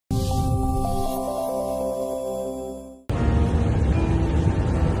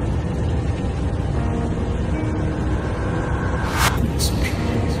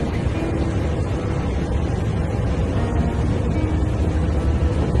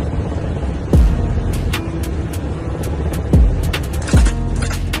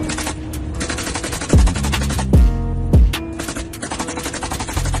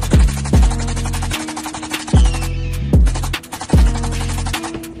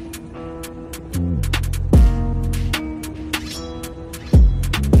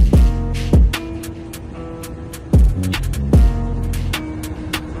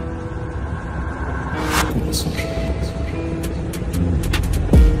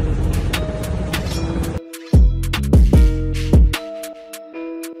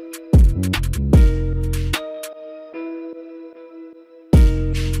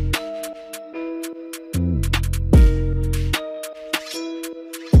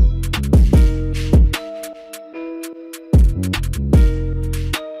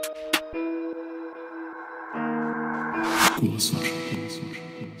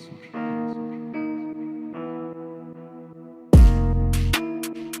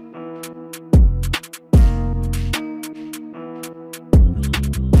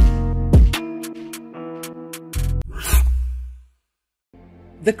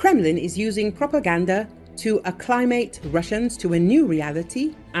The Kremlin is using propaganda to acclimate Russians to a new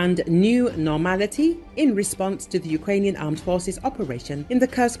reality and new normality in response to the Ukrainian Armed Forces operation in the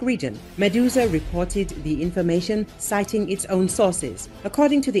Kursk region. Meduza reported the information citing its own sources.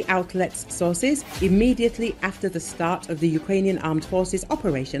 According to the outlet's sources, immediately after the start of the Ukrainian Armed Forces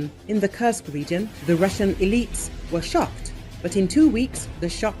operation in the Kursk region, the Russian elites were shocked. But in 2 weeks, the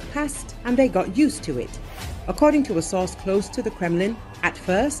shock passed and they got used to it. According to a source close to the Kremlin, at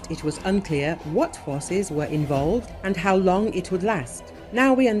first it was unclear what forces were involved and how long it would last.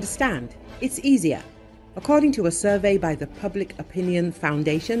 Now we understand. It's easier. According to a survey by the Public Opinion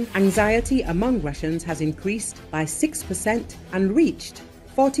Foundation, anxiety among Russians has increased by 6% and reached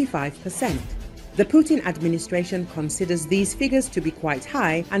 45%. The Putin administration considers these figures to be quite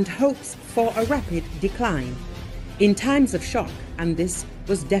high and hopes for a rapid decline. In times of shock, and this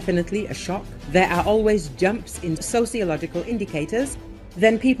was definitely a shock, there are always jumps in sociological indicators,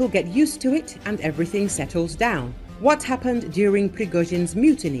 then people get used to it and everything settles down. What happened during Prigozhin's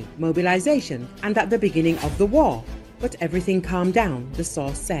mutiny, mobilization, and at the beginning of the war? But everything calmed down, the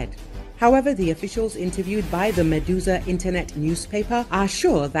source said. However, the officials interviewed by the Meduza internet newspaper are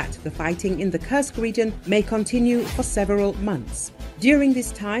sure that the fighting in the Kursk region may continue for several months. During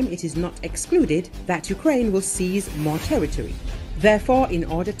this time, it is not excluded that Ukraine will seize more territory. Therefore, in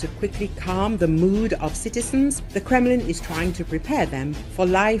order to quickly calm the mood of citizens, the Kremlin is trying to prepare them for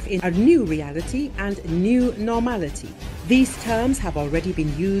life in a new reality and new normality. These terms have already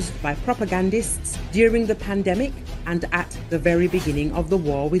been used by propagandists during the pandemic and at the very beginning of the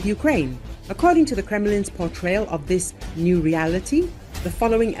war with Ukraine. According to the Kremlin's portrayal of this new reality, the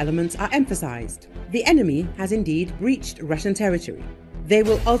following elements are emphasized. The enemy has indeed breached Russian territory. They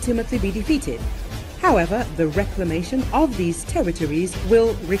will ultimately be defeated. However, the reclamation of these territories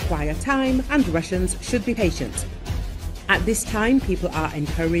will require time and Russians should be patient. At this time, people are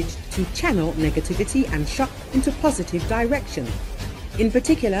encouraged to channel negativity and shock into positive direction. In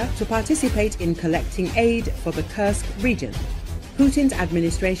particular, to participate in collecting aid for the Kursk region. Putin's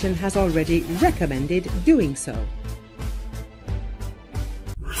administration has already recommended doing so.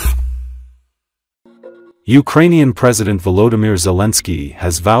 Ukrainian President Volodymyr Zelensky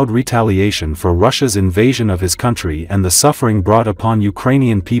has vowed retaliation for Russia's invasion of his country and the suffering brought upon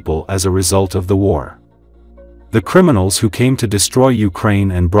Ukrainian people as a result of the war. The criminals who came to destroy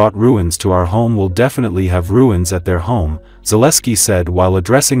Ukraine and brought ruins to our home will definitely have ruins at their home, Zelensky said while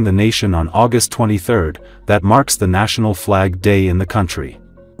addressing the nation on August 23, that marks the National Flag Day in the country.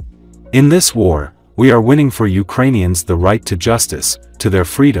 In this war, we are winning for Ukrainians the right to justice, to their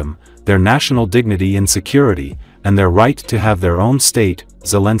freedom, their national dignity and security, and their right to have their own state,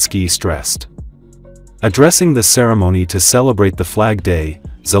 Zelensky stressed. Addressing the ceremony to celebrate the Flag Day,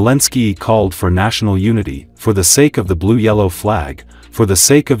 Zelensky called for national unity, for the sake of the blue-yellow flag, for the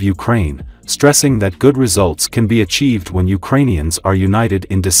sake of Ukraine, stressing that good results can be achieved when Ukrainians are united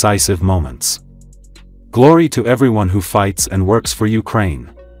in decisive moments. Glory to everyone who fights and works for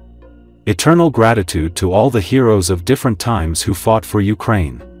Ukraine. Eternal gratitude to all the heroes of different times who fought for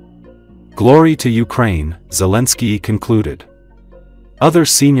Ukraine. Glory to Ukraine, Zelensky concluded. Other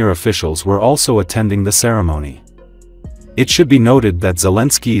senior officials were also attending the ceremony. It should be noted that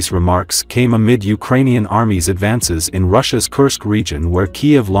Zelensky's remarks came amid Ukrainian army's advances in Russia's Kursk region, where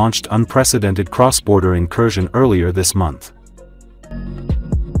Kiev launched unprecedented cross-border incursion earlier this month.